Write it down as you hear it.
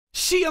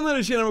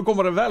Tjenare och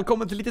kommare,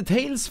 välkommen till lite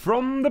Tales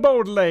From The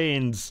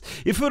Borderlands.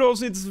 I förra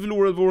avsnittet så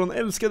förlorade vår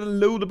älskade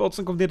loaderbot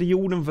som kom ner till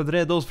jorden för att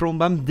rädda oss från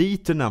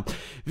banditerna.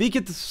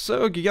 Vilket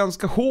sög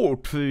ganska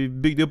hårt, för vi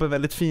byggde upp en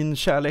väldigt fin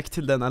kärlek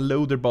till denna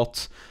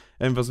loaderbot.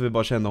 Även fast vi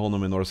bara kände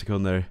honom i några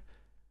sekunder.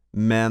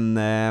 Men,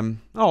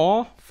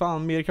 ja,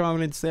 fan, mer kan man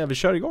väl inte säga. Vi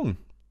kör igång.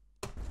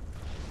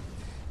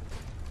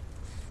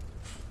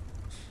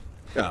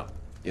 Yeah,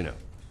 you know,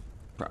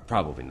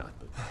 probably not.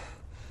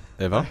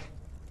 Eva?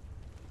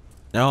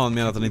 Ja, han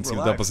menar att han inte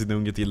skulle döpa sin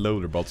unge till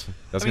loaderbot.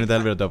 Jag skulle inte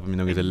heller döpa min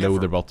unge till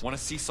loaderbot.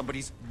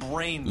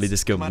 Lite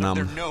skumt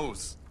namn.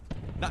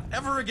 Not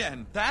ever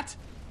again. That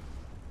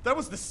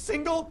was the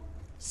single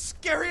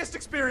scariest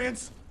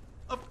experience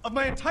of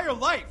my entire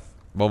life.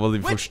 Vad var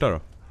din första då?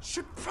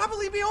 Should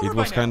probably be over. It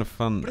was kind of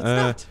fun.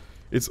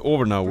 It's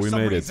over now. We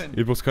made it.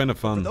 It was kind of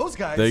fun.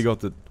 They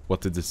got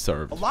what they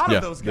deserved.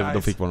 Yeah,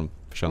 de fick vad de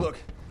förtjänade. Look,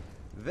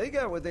 they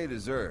got what they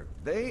deserved.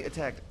 They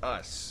attacked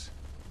us.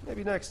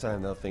 Maybe next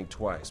time they'll think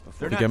twice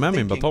before. They're not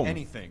thinking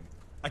anything.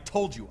 I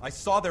told you, I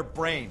saw their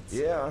brains.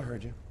 Yeah, I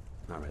heard you.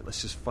 All right,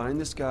 let's just find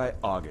this guy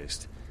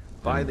August.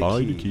 Buy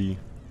the key.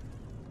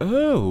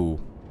 Oh.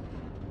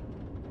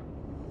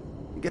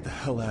 Get the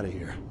hell out of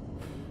here.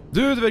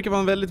 Du, det verkar vara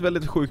en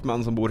väldigt sjuk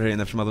man som bor här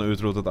inne eftersom att han har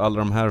utrotat alla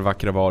de här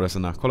vackra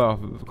varelserna. Kolla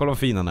vad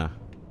fin han är.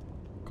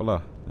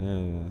 Kolla,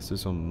 ser ut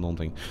som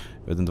någonting.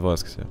 Jag vet inte vad jag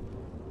ska säga.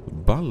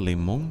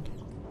 Ballimong.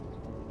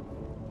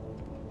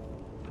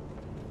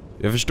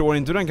 Jag förstår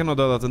inte hur den kan ha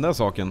dödat den där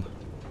saken.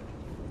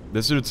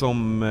 Det ser ut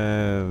som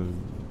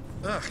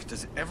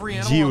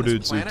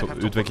Geodudes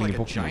utveckling i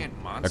Pokémon.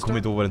 Jag kommer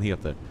inte ihåg vad den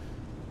heter.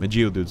 Men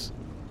Geodudes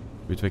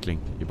utveckling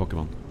i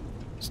Pokémon.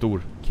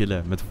 Stor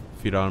kille med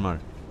 4 armar.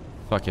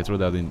 Fuck, jag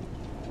trodde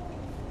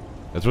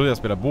jag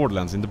spelade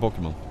Borderlands, inte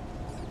Pokémon.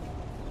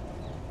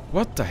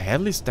 What the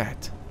hell is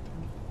that?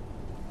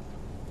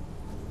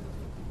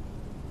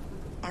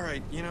 All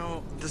right, you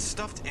know, the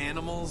stuffed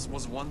animals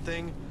was one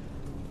thing.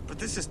 But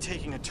this is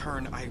taking a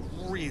turn I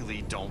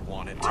really don't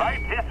want it to.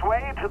 Right this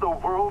way to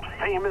the world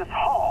famous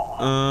hall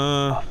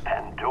of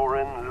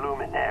Pandoran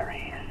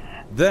luminaries.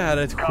 Det här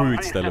är ett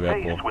sjukt ställe vi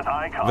är på.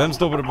 Vem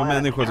stoppar på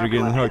människor och trycker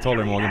in en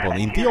högtalare i magen på den?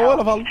 Inte jag i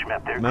alla fall.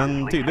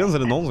 Men tydligen så är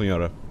det någon som gör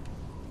det.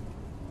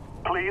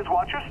 Please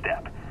watch your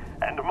step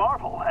and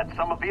marvel at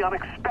some of the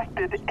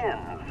unexpected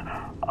ends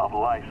of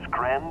life's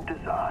grand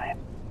design.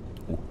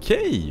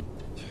 Okej.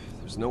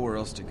 There's nowhere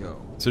else to go.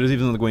 Så det är typ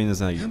som att gå in i en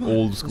sån här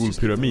old school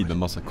pyramid med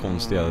massa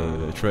konstiga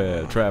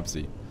traps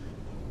i.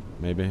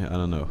 Maybe, I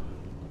don't know.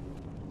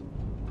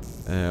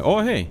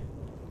 Hej.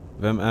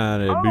 Vem är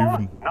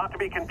Boom? Not to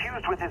be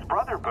confused with his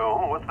brother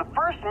Boom was the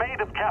first mate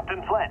of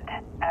Captain Flint.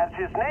 As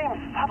his name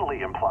subtly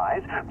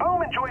implies, Boom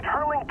enjoyed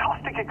hurling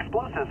caustic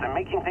explosives and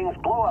making things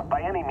blow up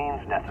by any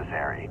means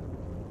necessary.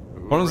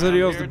 Har de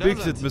seriöst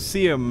byggt ett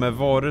museum med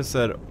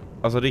varelser,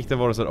 alltså riktiga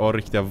varelser av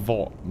riktiga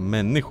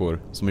människor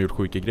som har gjort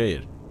sjuka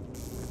grejer?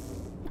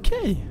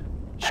 Okej.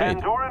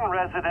 Pandoran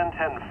resident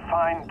and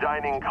fine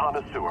dining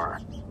connoisseur,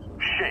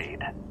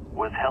 Shade,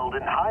 was held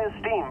in high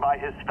esteem by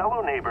his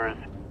fellow neighbors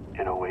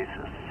in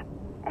Oasis.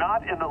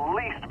 Not in the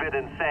least bit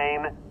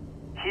insane,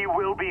 he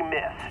will be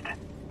missed.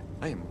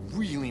 I am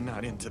really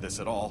not into this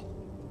at all.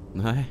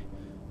 Nej,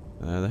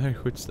 det här är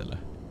skitställe.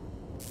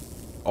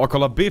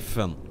 Kolla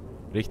biffen!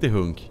 Riktig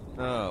hunk.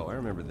 Oh, I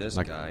remember this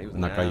guy. He was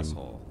an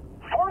asshole.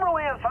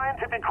 Formerly a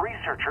scientific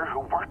researcher who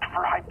worked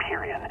for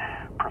Hyperion,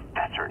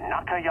 Professor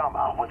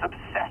Nakayama was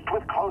obsessed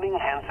with cloning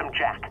Handsome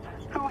Jack,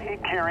 who he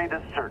carried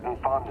a certain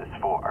fondness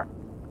for.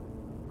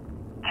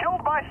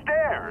 Killed by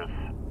stairs.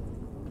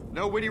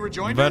 No witty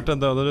rejoinder? Värten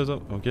dödade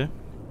så, okej.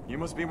 You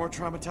must be more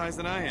traumatized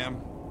than I am.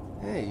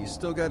 Hey, he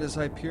still got his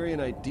Hyperion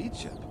ID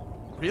chip.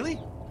 Really?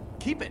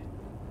 Keep it.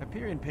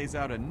 Hyperion pays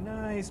out a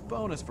nice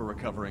bonus for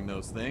recovering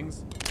those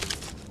things.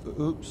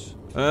 Oops.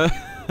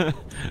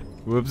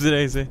 Whoopsie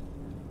daisy.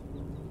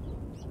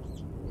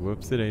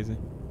 Whoopsie daisy.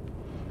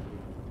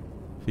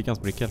 Fick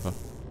hans bricka i alla fall.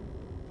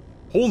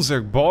 Hon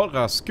såg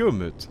bara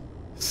skum ut.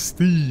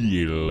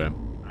 Stil.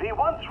 The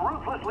once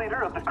ruthless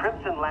leader of the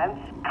Crimson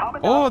Lance,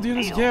 det är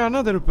hennes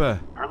hjärna där uppe.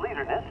 Her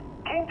leaderness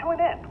came to an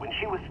end when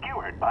she was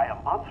skewered by a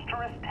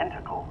monstrous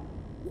tentacle.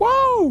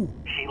 Wow!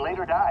 She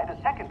later died a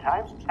second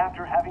time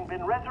after having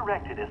been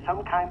resurrected as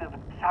some kind of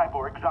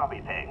cyborg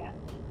zombie thing.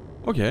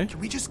 Okej.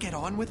 Can we just get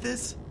on with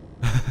this?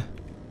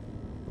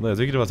 Jag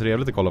tycker det var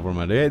trevligt att kolla på de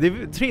här. Det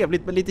är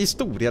trevligt med lite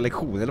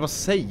historielektioner. Eller vad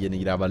säger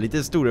ni grabbar? Lite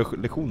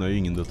historielektioner är ju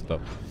ingen dött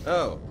av.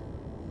 Oh.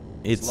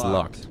 It's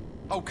locked.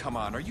 Oh, come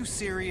on. Are you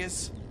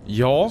serious?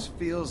 Ja. This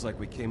feels like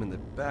we came in the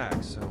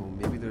back, so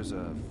maybe there's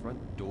a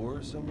front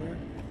door somewhere?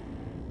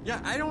 Yeah,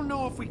 I don't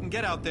know if we can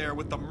get out there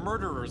with the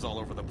murderers all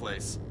over the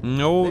place.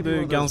 Jo, det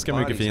är ganska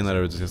mycket finare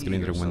ute, så jag skulle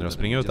inte rekommendera att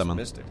springa ut där, men...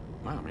 Wow,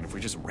 I mean, if we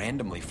just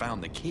randomly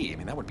found the key, I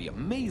mean, that would be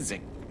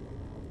amazing.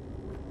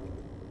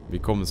 Vi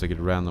kommer säkert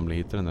randomly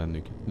hitta den där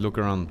nyckeln. Look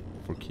around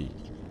for key.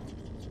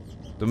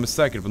 De är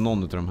säkert på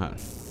någon av de här.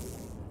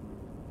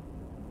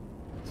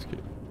 Ska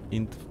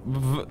inte...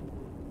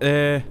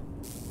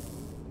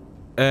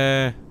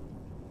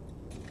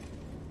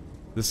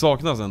 Det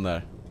saknas en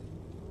där.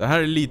 Det här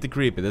är lite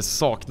creepy. Det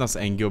saknas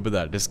en gubbe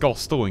där. Det ska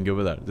stå en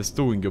gubbe där. Det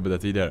stod en gubbe där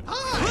tidigare.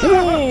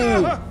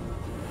 Oh!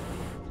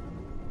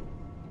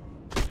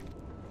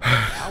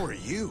 How are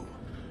you?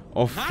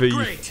 Åh fy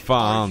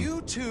fan. Are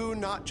you two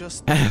not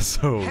just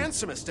Asshole.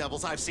 handsomest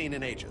devils I've seen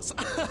in ages?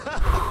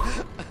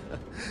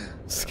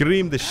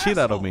 Scream the shit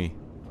out of me.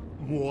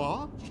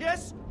 What?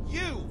 Yes,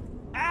 you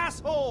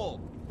asshole!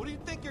 What do you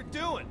think you're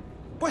doing?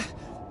 What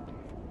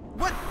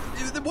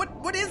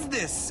is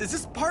this? Is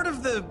this part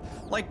of the,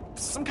 like,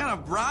 some kind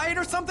of ride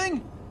or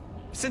something?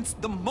 Since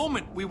the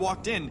moment we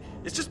walked in,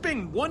 it's just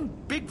been one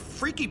big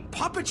freaky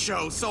puppet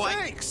show, so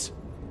Thanks.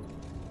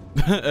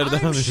 Är det han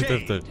I'm är ute Shade,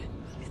 efter?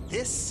 and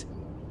this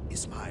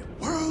is my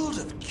world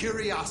of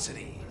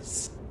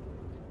curiosities.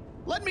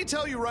 Let me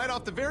tell you right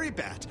off the very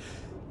bat,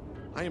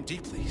 I am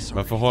deeply sorry.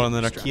 Varför har han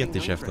en Strapping raket i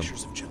young käften?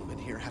 pressures of gentlemen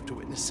here have to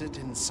witness it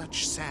in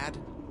such sad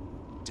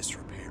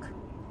disrepair.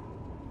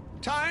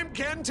 Time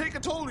can take a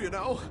toll, you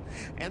know,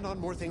 and on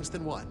more things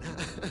than one.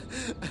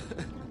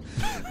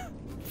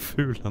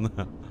 Ful han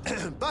är.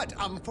 But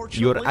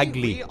unfortunately, You're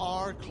ugly. we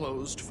are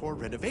closed for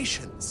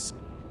renovations.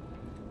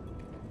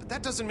 But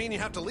that doesn't mean you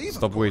have to leave.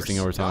 Stop of course. wasting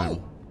our time.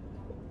 No.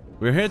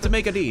 We're here to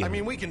make a deal. I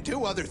mean, we can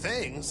do other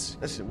things.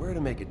 Listen, we're to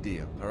make a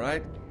deal, all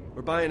right?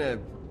 We're buying a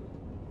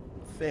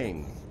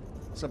thing.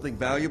 Something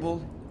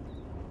valuable.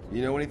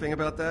 You know anything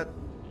about that?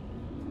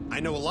 I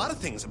know a lot of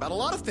things about a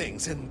lot of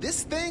things, and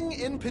this thing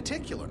in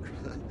particular.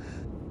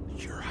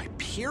 You're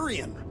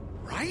Hyperion,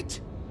 right?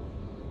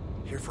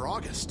 Here for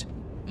August.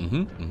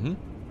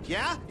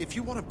 Yeah, if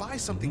you want to buy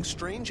something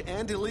strange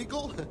and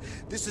illegal,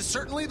 this is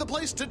certainly the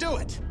place to do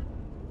it.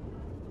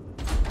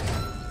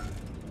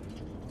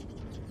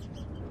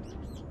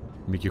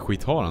 Mycket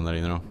skit har han där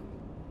inne då.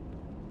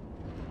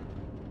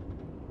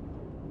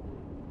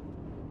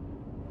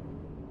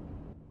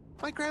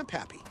 My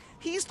grandpappy,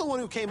 he's the one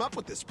who came up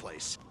with this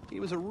place. He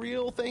was a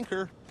real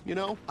thinker, you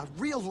know, a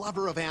real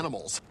lover of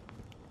animals.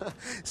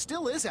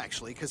 Still is,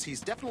 actually, because he's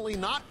definitely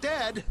not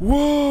dead.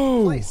 Whoa!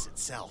 The place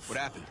itself. What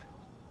happened?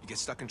 You get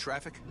stuck in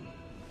traffic?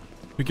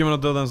 Hur kan man ha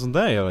dödat en sån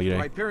där jävla grej?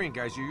 Hyperion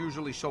guys, you're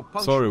usually so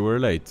punctual. Sorry, we're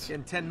late.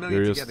 Getting 10 We're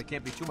million just- together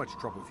can't be too much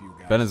trouble for you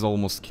guys. Ben has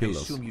almost I killed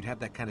us. assume you'd have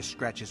that kind of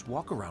scratches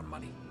walk-around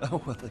money.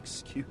 Oh, well,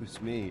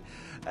 excuse me.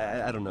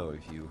 I don't know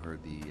if you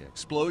heard the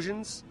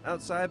explosions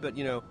outside, but,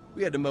 you know,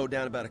 we had to mow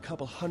down about a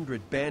couple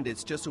hundred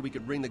bandits just so we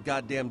could ring the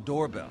goddamn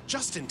doorbell.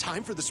 Just in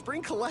time for the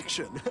spring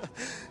collection.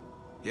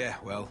 Yeah,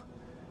 well,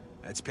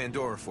 that's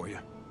Pandora for you.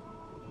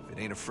 If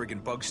it ain't a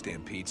friggin' bug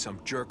stampede, some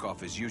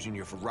jerk-off is using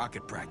you for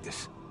rocket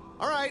practice.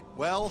 All right,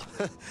 well,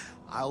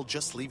 I'll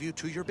just leave you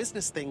to your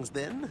business things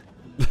then.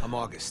 I'm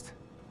August,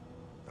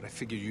 but I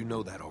figure you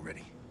know that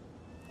already.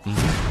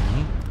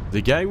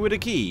 The guy with the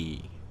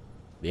key.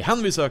 Det är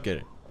han vi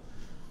söker.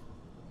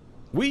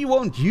 We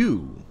want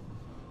you.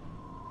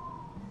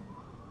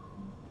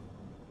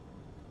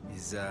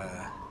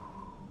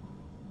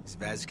 Is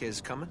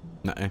Vasquez coming?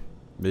 Nej,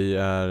 vi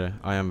är...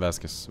 I am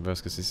Vasquez.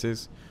 Vasquez is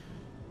this.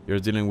 You're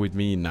dealing with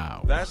me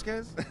now.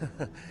 Vasquez?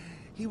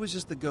 He was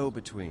just the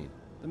go-between,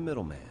 the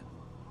middleman.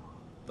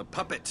 The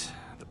puppet,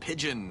 the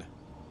pigeon.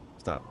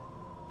 Stop.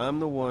 I'm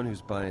the one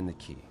who's buying the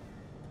key.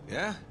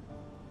 Yeah?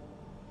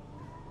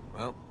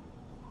 Well,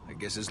 I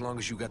guess as long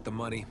as you got the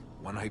money,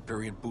 one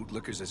Hyperion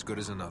bootlicker's as good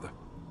as another.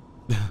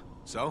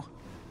 So,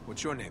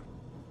 what's your name?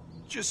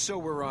 Just so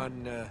we're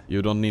on,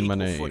 You don't need my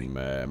equal name. footing.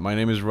 My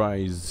name is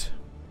Rise.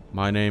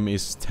 My name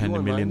is You $10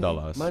 want my million.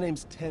 name? My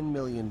name's $10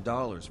 million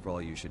for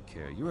all you should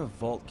care. You're a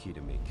vault key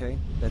to me, okay?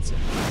 That's it.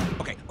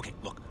 Okay,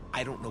 look.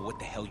 I don't know what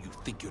the hell you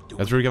think you're doing.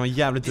 Jag tror det kan vara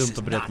jävligt This dumt is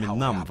att berätta not mitt how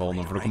namn we för honom,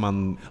 operate, för då kommer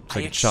han I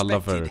säkert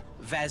tjalla för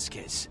expected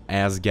Vasquez.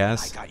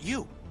 ass-gas. I got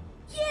you.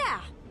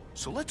 Yeah.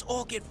 So let's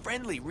all get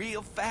friendly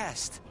real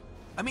fast.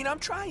 I mean, I'm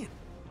trying.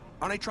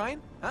 Aren't I trying?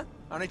 Huh?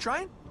 Aren't I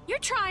trying? You're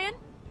trying.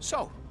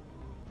 So,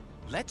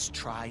 let's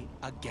try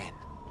again.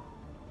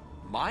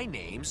 My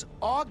name's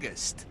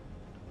August.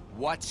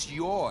 What's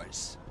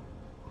yours?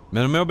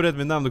 Men om jag berättar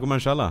mitt namn, då kommer han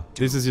tjalla.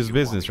 This is just You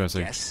business, wanna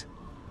Jessica. guess?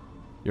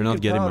 You're not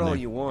You getting can my all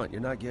name. you want.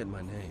 You're not getting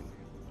my name.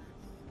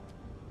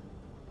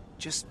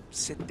 Just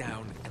sit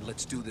down and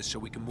let's do this so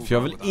we can move För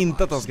jag on vill with our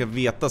inte att han lives. ska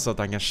veta så att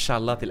han kan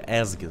tjalla till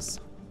ass-gas.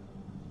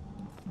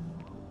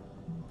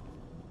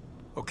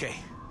 Okay,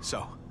 so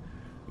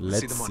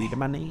Let's see the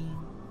money.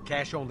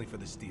 cash only for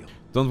this deal.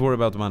 Don't worry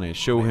about the money.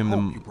 Show I him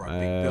hope the... you brought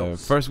big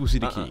bills. First we see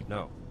the key.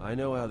 No, I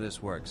know how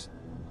this works.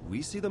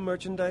 We see the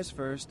merchandise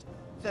first,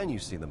 then you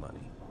see the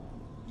money.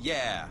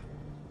 Yeah.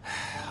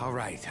 All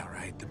right.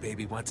 The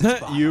baby wants its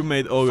bottom. You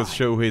made August Fine.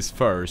 show his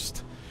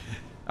first.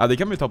 Ja, det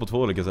kan man ju ta på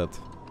 2 olika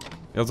sätt.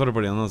 Jag tar det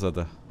på det ena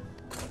sättet.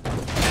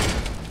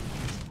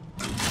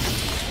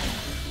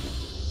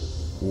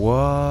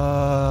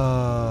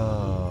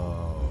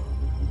 Wow.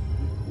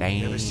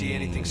 Never see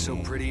anything so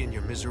pretty in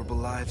your miserable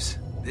lives?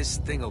 This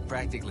thing'll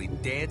practically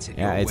dance at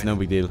Yeah, your it's no wedding.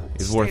 big deal.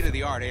 It's worth it.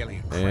 State-of-the-art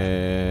alien crap.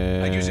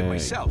 I use it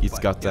myself. It's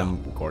but, got you know,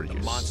 them gorgeous.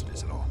 The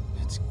monsters and all.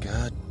 It's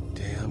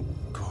goddamn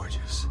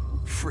gorgeous.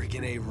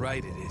 Friggin' A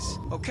right it is.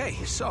 Okay,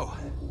 so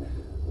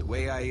the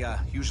way I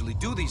usually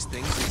do these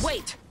things is...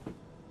 Wait.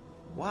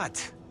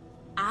 What?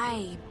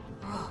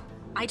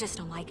 I just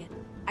don't like it.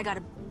 I got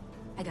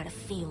a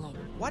feeling.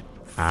 What?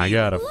 I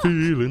got a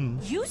feeling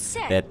You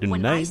said that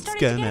when I tonight's started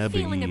to get gonna a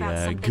feeling be about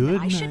a something that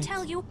good I should night.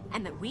 tell you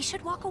and that we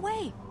should walk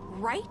away,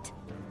 right?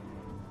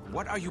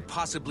 What are you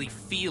possibly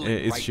feeling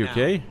Is right she now?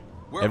 okay?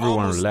 We're Everyone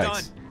almost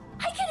relax. done.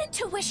 I get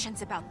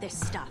intuitions about this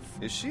stuff.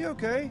 Is she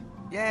okay?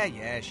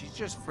 Yeah, she's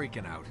just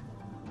freaking out.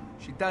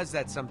 She does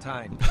that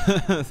sometimes.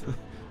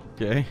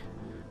 Okay.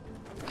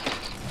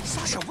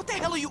 Sasha, what the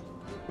hell are you...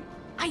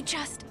 I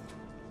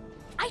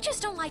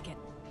just don't like it.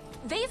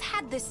 They've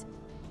had this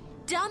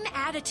dumb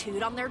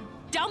attitude on their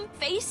dumb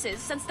faces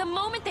since the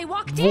moment they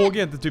walked in.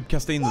 Våga inte typ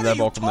kasta in det What där are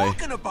you bakom dig.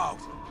 talking about?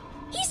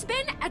 He's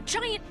been a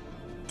giant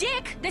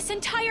dick this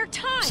entire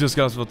time. Så jag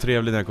ska alltså vara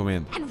trevlig när jag kommer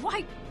in. And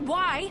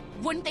why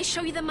wouldn't they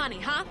show you the money,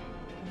 huh?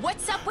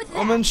 What's up with that?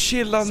 Ja men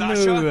chilla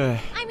Sasha? nu.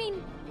 I mean,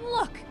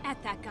 look at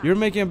that guy. You're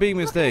making a big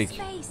Look at his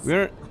mistake. face.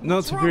 We're not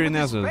What's wrong superior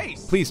with his assholes.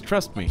 face? Please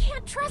trust me.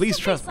 can't trust Please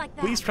a trust. face like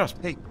that. Please trust.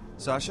 Hey,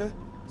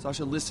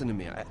 Sasha, listen to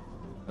me.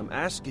 I'm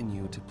asking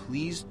you to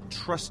please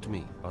trust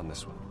me on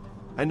this one.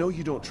 I know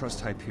you don't trust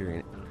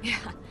Hyperion, Yeah,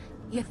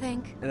 you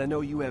think? and I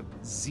know you have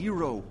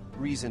zero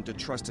reason to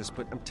trust us,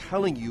 but I'm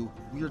telling you,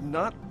 we're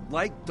not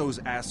like those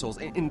assholes.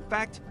 In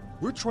fact,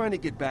 we're trying to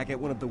get back at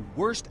one of the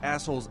worst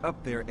assholes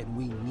up there, and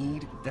we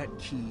need that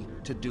key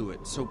to do it.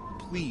 So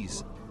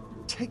please,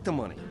 take the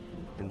money,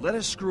 and let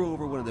us screw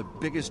over one of the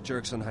biggest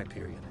jerks on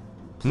Hyperion.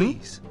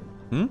 Please.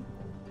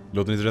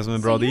 Låter inte det som en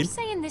So bra you're deal?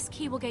 saying this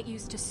key will get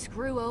used to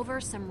screw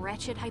over some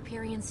wretched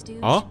Hyperion stooge?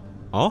 Ja.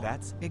 Ja,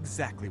 That's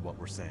exactly what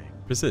we're saying.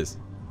 precis.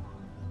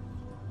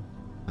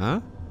 Ja.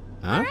 All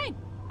Ja. right,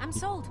 I'm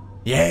sold.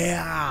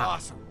 Yeah!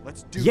 Awesome.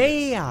 Let's do this.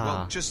 Yeah!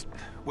 Well, just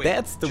wait.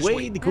 That's the just way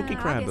wait. the cookie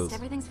August, crumbles.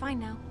 everything's fine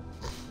now.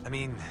 I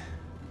mean,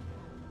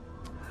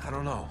 I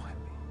don't know.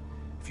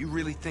 If you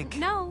really think...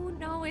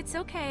 No, it's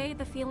okay.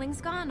 The feeling's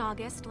gone,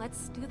 August.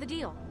 Let's do the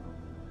deal.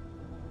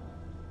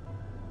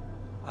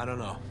 I don't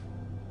know.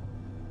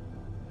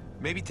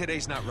 Maybe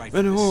today's not right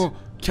Men for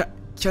this.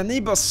 kan ni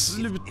bara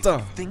sluta?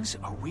 If things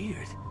are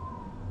weird.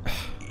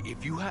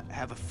 If you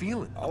have a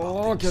feeling about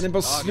Åh, things. kan ni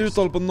bara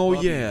sluta hålla på och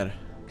noja er?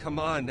 Come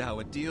on now,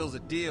 a deal's a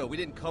deal. We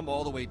didn't come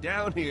all the way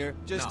down here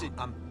just to...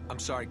 No, I'm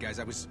sorry, guys.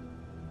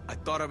 I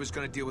thought I was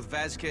gonna deal with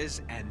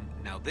Vasquez, and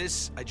now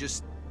this. I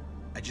just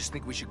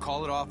think we should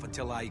call it off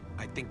until I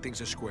think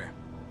things are square.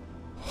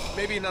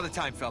 Maybe another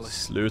time,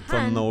 fellas. Sluta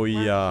Hun,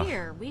 noja. we're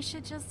here. We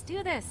should just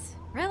do this.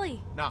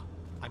 Really? No,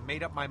 I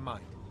made up my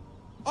mind.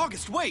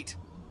 August, wait!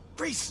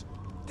 Reese,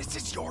 this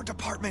is your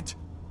department.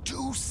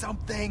 Do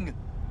something.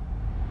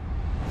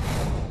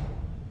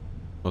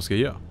 Vad ska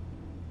jag göra?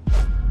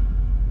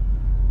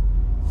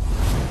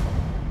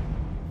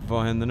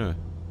 Vad händer nu?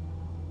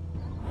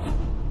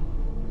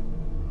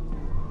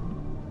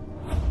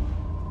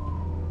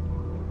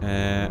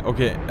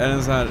 Okej, är det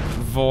en sån här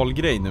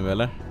valgrej nu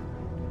eller?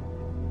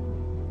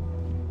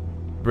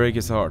 Break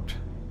his heart.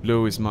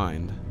 Blow his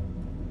mind.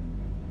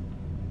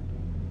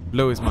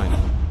 Blow his mind.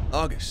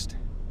 August.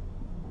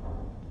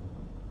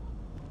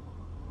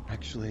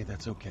 Actually,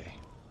 that's okay.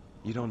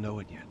 You don't know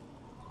it yet.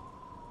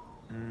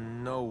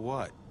 Know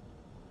what?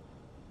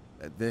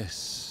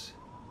 This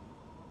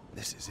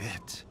is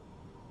it.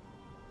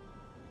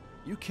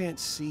 You can't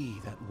see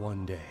that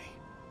one day.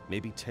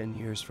 Maybe 10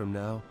 years from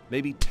now,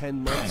 maybe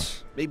 10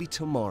 months, maybe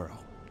tomorrow.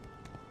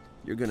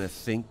 You're gonna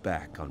think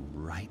back on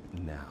right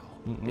now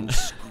and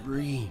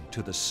scream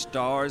to the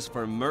stars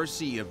for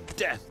mercy of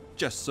death,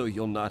 just so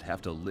you'll not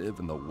have to live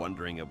in the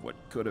wondering of what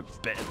could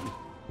have been.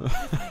 What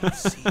if I had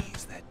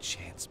seized that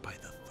chance by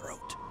the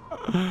throat?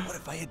 What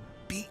if I had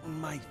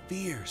beaten my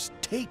fears,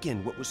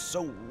 taken what was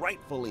so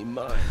rightfully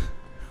mine?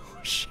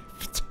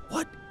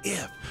 What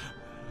if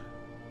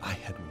I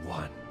had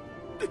won?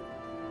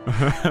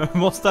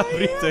 Måste han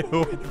bryta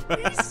ihop?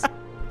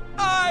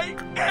 I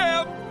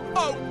am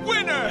a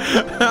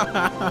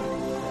winner!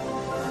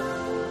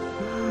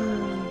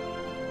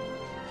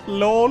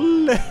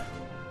 LOL!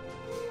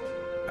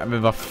 Nej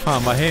men vad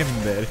fan, vad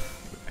händer?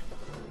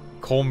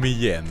 Kom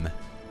igen.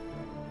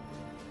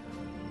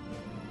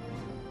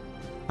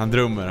 Han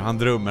drömmer,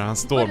 han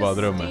står bara och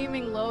drömmer.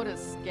 Steaming load of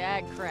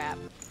skag crap.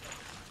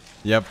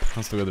 Japp,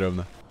 han stod och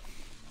drömde.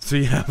 Så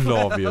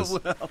jävla obvious.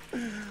 Well,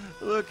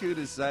 look who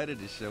decided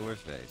to show her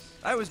face.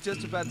 I was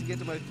just about to get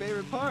to my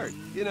favorite part.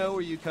 You know,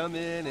 where you come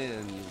in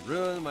and you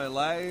ruin my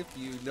life,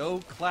 you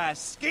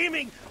no-class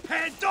scheming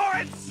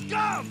Pandoran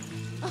scum!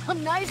 Oh,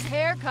 nice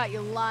haircut,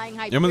 you lying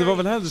Hyperion. Ja men det var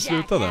väl här det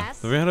slutade? jackass.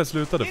 Det var här det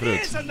slutade It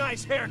förut. is a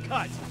nice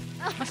haircut.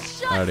 Oh,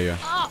 shut Är det ju. up.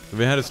 Det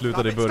var här det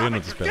slutade i början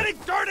av Stop it. You're spelet.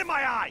 getting dirt in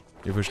my eye.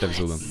 I första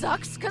episoden.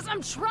 Sucks, cause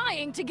I'm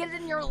trying to get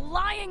it in your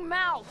lying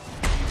mouth.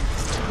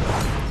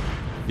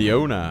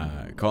 Fiona,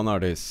 con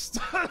artist.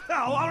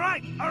 All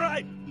right.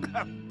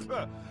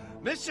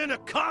 Mission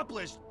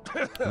accomplished.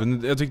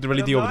 Men jag tyckte det var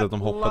lite jobbigt att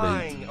de hoppade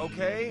hit. lying,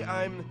 okay?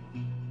 I'm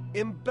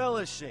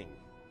embellishing.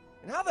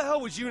 And how the hell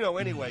would you know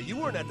anyway? You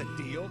weren't at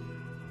the deal.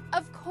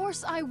 Of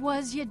course I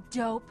was, you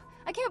dope.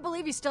 I can't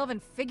believe you still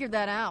haven't figured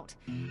that out.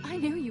 I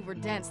knew you were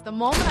dense the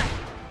moment I...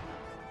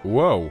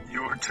 Wow.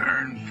 Your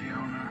turn,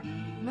 Fiona.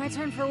 My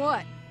turn for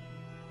what?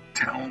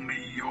 Tell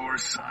me your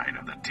side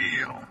of the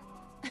deal.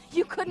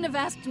 You couldn't have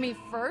asked me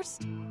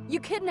first? You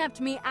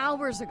kidnapped me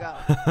hours ago.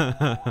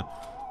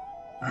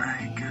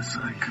 I guess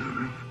I could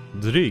have.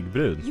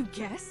 Drygbrud. You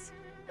guess?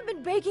 I've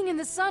been baking in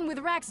the sun with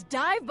Rax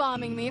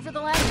dive-bombing me for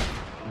the last...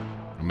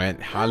 Men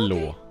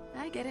hallå.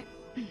 Okay, I get it.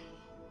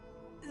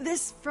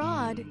 This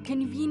fraud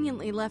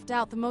conveniently left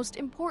out the most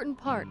important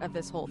part of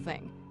this whole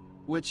thing.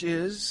 Which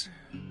is...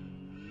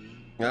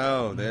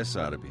 Oh, this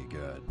ought to be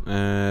good.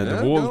 The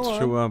vault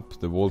show up,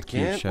 the vault key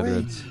Can't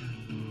shattered.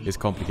 wait. It's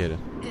complicated.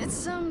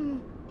 It's,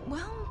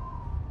 well,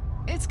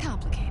 it's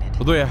complicated.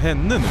 Och då är jag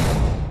henne nu.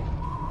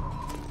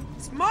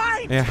 It's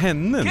mine! Är jag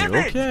henne nu?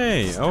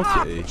 Okej.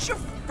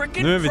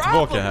 Nu är vi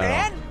tillbaka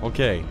här.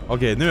 Okej,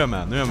 nu är jag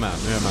med. Nu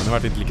har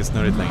det inte lika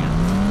snurrigt längre.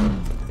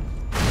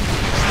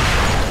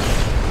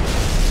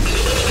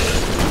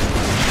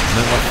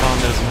 Men vad fan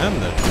är det som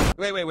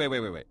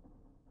händer? Wait.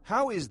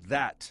 How is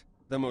that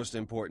the most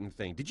important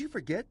thing? Did you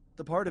forget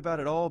the part about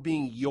it all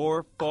being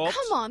your fault?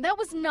 Come on, that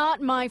was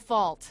not my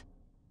fault.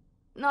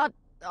 Not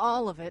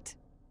all of it.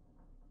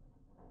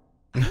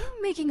 Are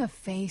you making a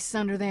face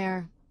under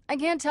there? I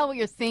can't tell what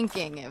you're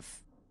thinking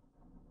if...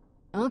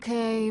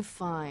 Okay,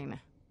 fine.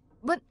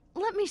 But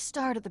let me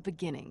start at the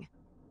beginning.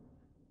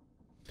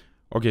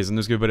 Okej, så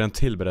nu ska vi börja en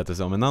till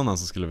berättelse om en annan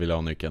som skulle vilja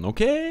ha nyckeln.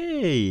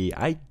 Okej,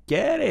 I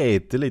get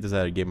it. Det är lite så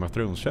här Game of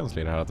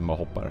Thrones-känsla i det här att den bara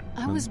hoppar.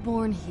 I was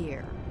born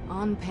here,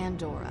 on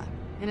Pandora,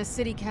 in a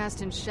city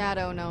cast in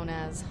shadow known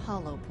as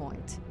Hollow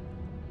Point.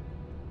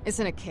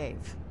 It's in a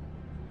cave.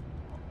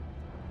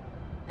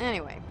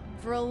 Anyway,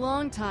 for a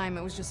long time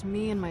it was just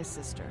me and my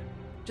sister.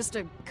 Just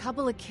a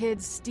couple of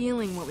kids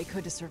stealing what we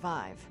could to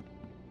survive.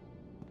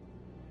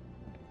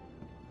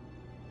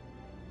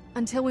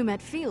 Until we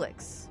met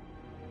Felix.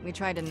 We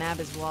tried to nab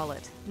his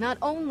wallet. Not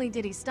only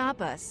did he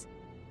stop us,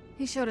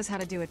 he showed us how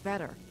to do it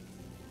better.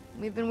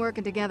 We've been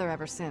working together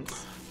ever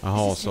since.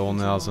 Jaha, så hon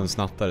är alltså en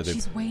snattare typ.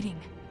 She's waiting.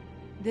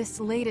 This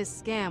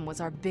latest scam was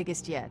our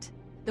biggest yet.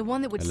 The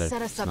one that would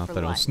set us up for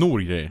snattare, hon life. snor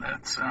grejer.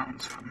 That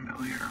sounds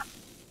familiar.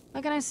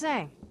 What can I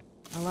say?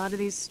 A lot of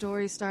these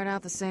stories start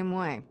out the same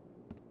way.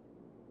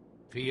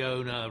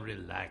 Fiona,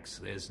 relax.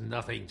 There's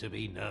nothing to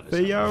be nervous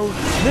Fiona.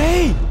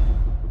 Nej!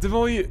 Det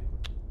var ju...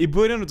 I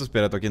början av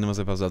spelet, okej, när man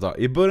ser på så att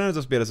i början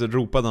av spelet så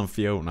ropade han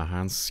Fiona.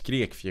 Han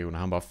skrek Fiona.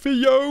 Han bara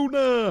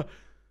Fiona!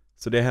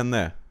 Så det är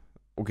henne.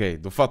 Okej,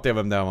 då fattar jag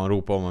vem det är man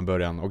ropar om i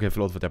början. Okej,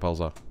 förlåt för att jag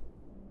pausar.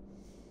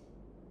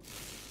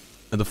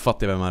 Men då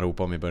fattar jag vem man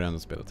ropar om i början av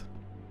spelet.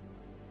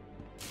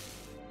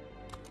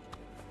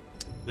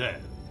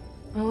 There.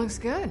 It looks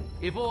good.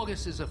 If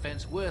August's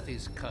offense worth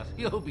his cut,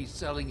 he'll be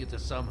selling it to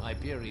some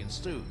Hyperion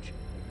stooge.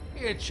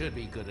 It should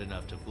be good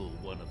enough to fool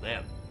one of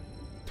them.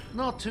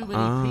 Not too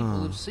many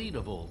people have seen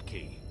a vault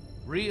key,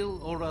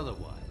 real or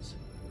otherwise.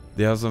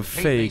 Det är alltså en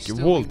fake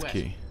vault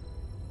key.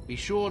 Be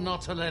sure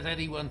not to let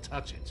anyone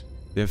touch it.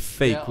 Det är en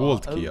fake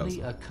vault key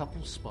alltså. alltså. A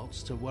couple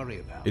spots to worry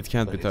about. It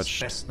can't be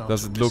touched.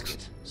 Does it look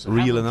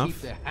real enough?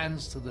 Keep their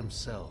hands to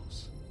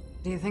themselves.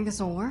 Do you think this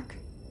will work?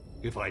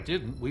 If I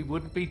didn't, we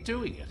wouldn't be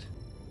doing it.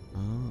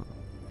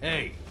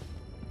 Hey,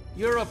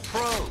 you're a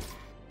pro.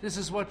 This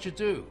is what you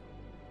do.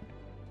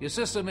 Your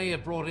sister may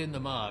have brought in the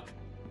mark,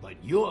 but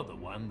you're the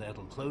one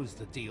that'll close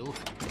the deal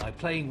by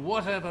playing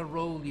whatever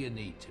role you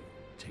need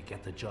to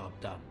get the job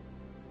done.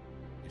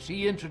 If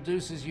she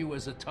introduces you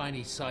as a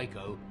tiny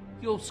psycho,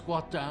 you'll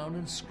squat down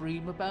and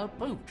scream about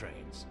poop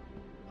trains.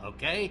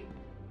 Okay?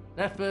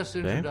 That first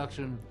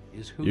introduction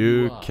is who you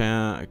are. You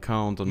can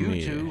count on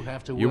me. Two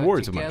have to you work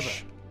worry too together.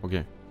 much.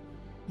 Okay.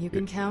 You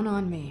can count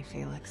on me,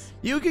 Felix.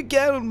 You can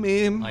count on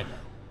me. I know.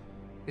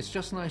 It's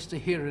just nice to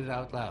hear it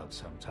out loud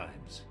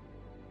sometimes.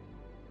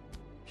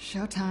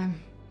 Showtime.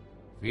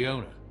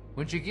 Fiona,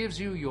 when she gives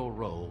you your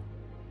role,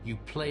 you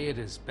play it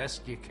as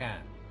best you can.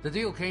 The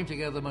deal came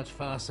together much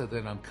faster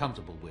than I'm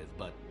comfortable with,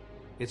 but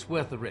it's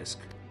worth the risk.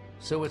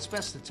 So it's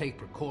best to take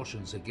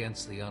precautions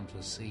against the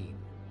unforeseen.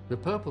 The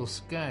purple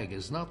skag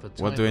is not the type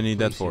What do I need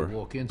that of place for? you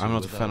walk into I'm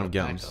not a without fan of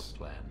backup guns.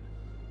 plan.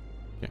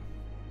 Okay.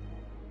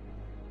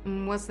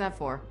 What's that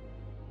for?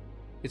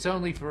 It's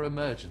only for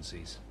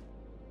emergencies.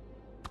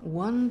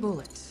 One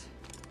bullet.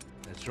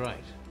 That's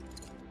right.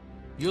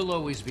 You'll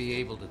always be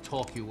able to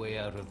talk your way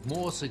out of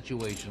more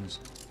situations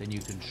than you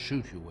can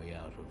shoot your way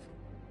out of.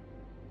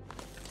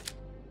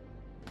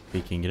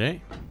 Vilken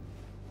grej?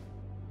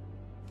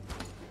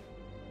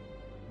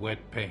 Wet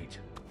paint.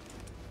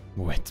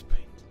 Wet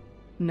paint.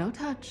 No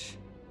touch.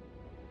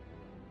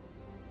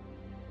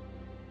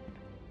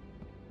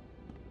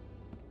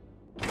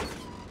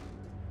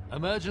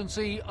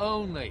 Emergency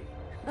only.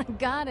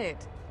 Got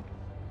it.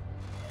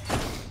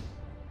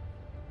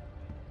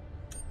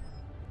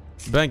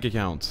 Bank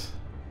account.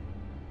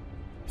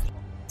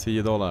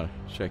 $10.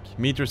 Check.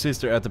 Meet your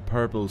sister at the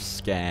purple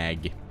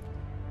skag.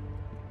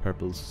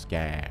 Purple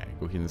skag.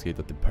 Och nu ska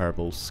hitta till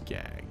purple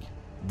skag.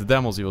 Det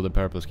där måste ju vara the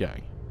purple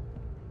skag.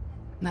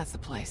 That's the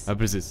place. Ja,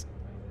 precis.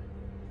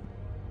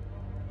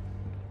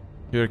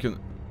 Hur kan...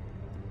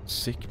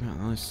 Sick man,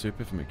 han är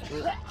super för mycket.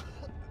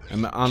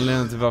 Men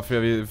anledningen till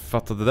varför jag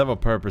fattade att det där var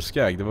purpose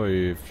gag, det var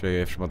ju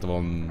eftersom att det var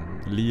en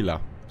lila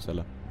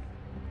ställe.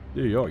 Det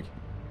är ju jag.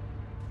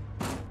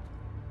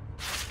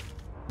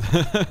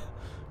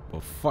 Oh,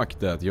 fuck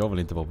det, jag vill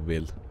inte vara på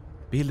bild.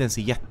 Bilden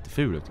ser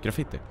jätteful ut,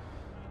 graffiti.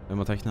 Vem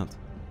har tecknat?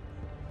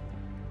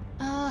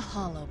 A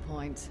hollow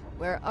point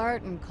where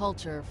art and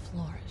culture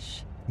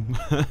flourish.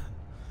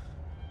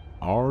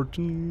 Art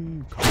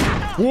and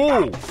culture.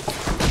 Wow!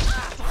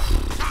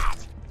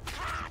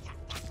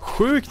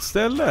 Sjukt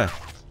ställe!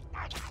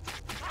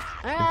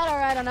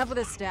 Alright, enough with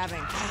this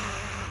stabbing.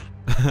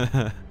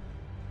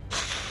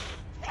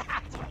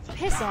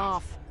 Piss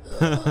off.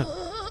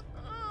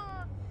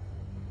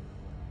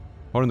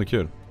 Har du något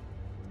kul?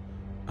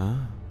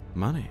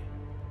 Money.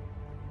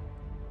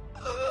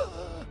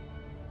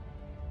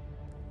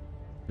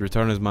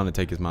 Return his money,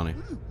 take his money.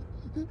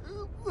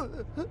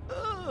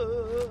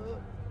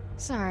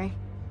 Sorry,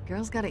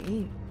 girls gotta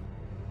eat.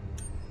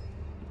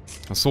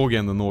 Han såg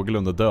ändå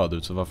någorlunda död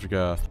ut, så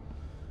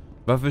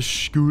varför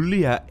skulle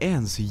jag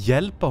ens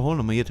hjälpa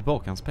honom att ge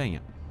tillbaka hans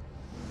pengar?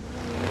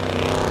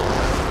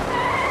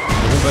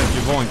 Hon verkar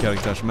ju vara en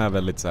karaktär som är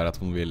väldigt så här att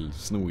hon vill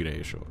sno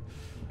grejer, så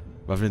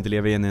varför inte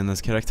leva in i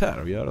hennes karaktär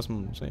och göra som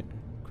hon säger?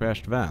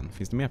 Crashed van,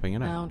 finns det mer pengar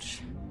där?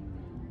 Ouch.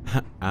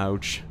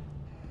 Ouch.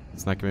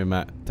 Snackar vi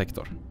med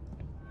Tektor.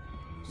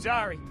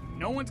 Sorry,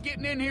 no one's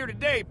getting in here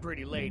today,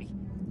 pretty lady.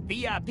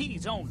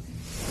 VIP's only.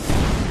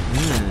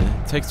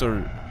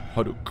 Tektor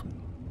Haduk.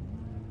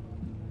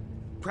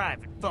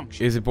 Private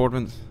function. Is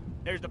important.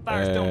 There's the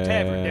Firestone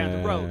Tavern down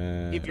the road.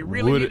 If you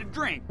really need a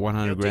drink,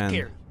 100 they'll take grand.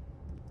 care of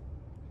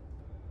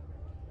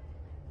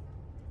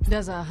you.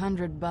 Does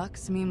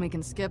 $100 mean we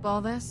can skip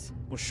all this?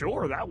 Well,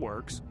 sure, that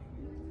works.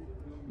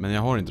 Men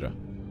jag har inte det.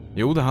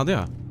 Jo, det hade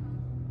jag.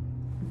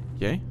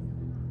 Okej.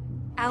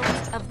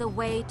 Out of the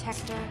way,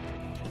 Tektor.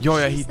 Ja,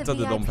 jag She's the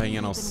hittade de VIP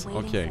pengarna. you've been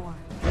waiting Okej. for.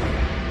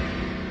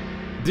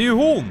 Det är ju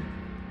hon!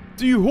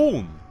 Det är ju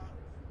hon!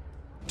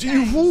 Det är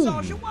ju hon!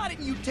 Sasha, why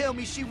didn't you tell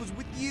me she was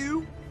with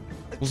you?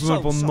 Hon som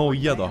höll på att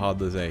noja då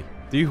hade sig.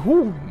 Det är ju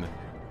hon!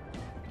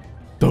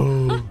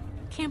 Duh.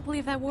 Can't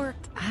believe that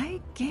worked.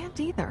 I can't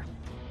either.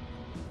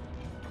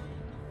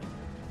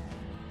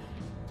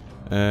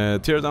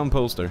 Tear down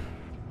poster.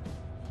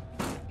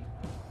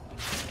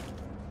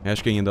 Här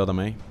ska ingen döda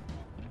mig.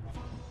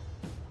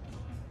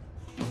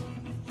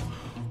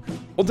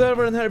 Och där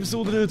var den här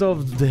episoden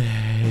utav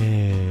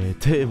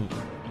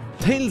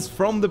Tales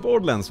from the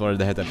Borderlands var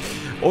det hette.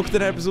 Och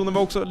den här episoden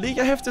var också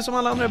lika häftig som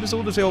alla andra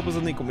episoder, så jag hoppas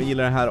att ni kommer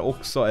gilla det här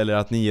också, eller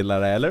att ni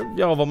gillar det, eller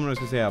ja, vad man nu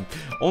ska säga.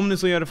 Om ni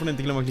så gör det får ni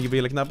inte glömma att klicka på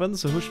gilla-knappen,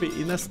 så hörs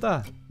vi i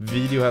nästa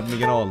video här på min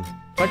kanal.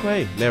 Tack och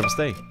hej,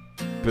 leverpastej.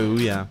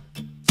 Booyah.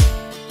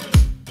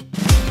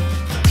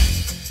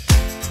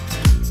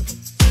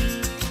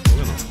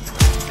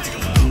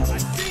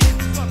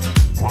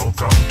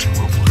 Welcome to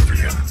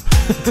Oblivion.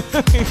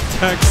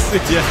 Tack så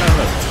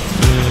jävla.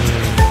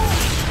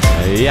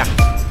 Ja.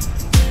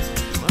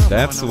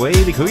 That's the way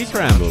the cookie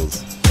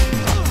crumbles.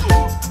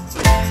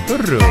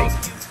 Hurra.